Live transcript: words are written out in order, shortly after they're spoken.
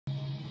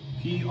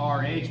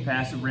PRH,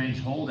 passive range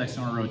hold,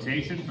 external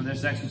rotation. For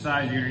this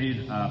exercise, you're gonna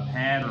need a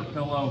pad or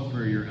pillow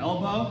for your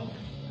elbow.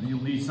 And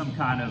you'll need some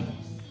kind of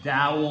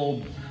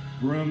dowel,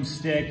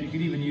 broomstick. You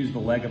could even use the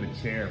leg of a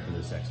chair for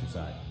this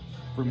exercise.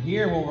 From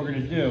here, what we're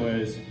gonna do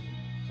is,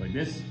 so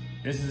this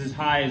is as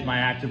high as my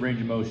active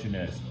range of motion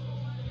is.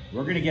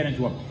 We're gonna get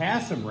into a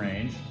passive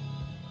range.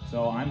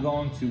 So I'm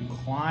going to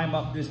climb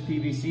up this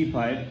PVC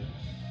pipe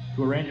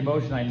to a range of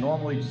motion I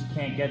normally just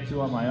can't get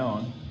to on my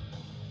own.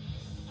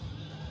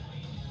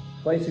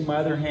 Placing my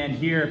other hand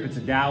here, if it's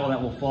a dowel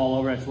that will fall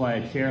over, that's why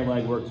a chair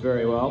leg works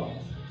very well.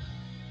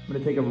 I'm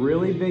gonna take a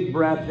really big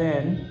breath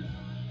in,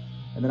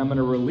 and then I'm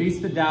gonna release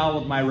the dowel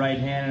with my right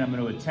hand, and I'm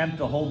gonna attempt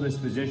to hold this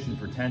position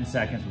for 10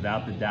 seconds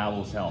without the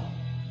dowel's help.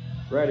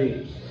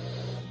 Ready?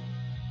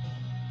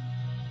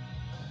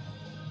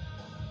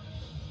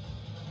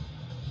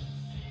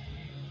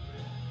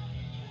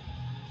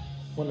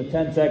 When the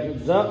 10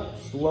 seconds is up,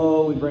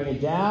 slowly bring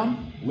it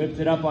down, lift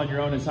it up on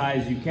your own as high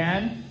as you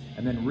can,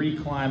 and then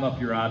re-climb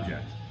up your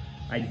object.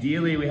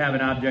 Ideally, we have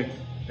an object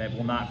that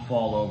will not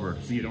fall over,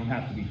 so you don't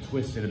have to be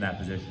twisted in that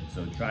position.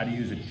 So try to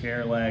use a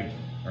chair leg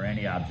or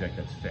any object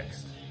that's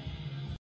fixed.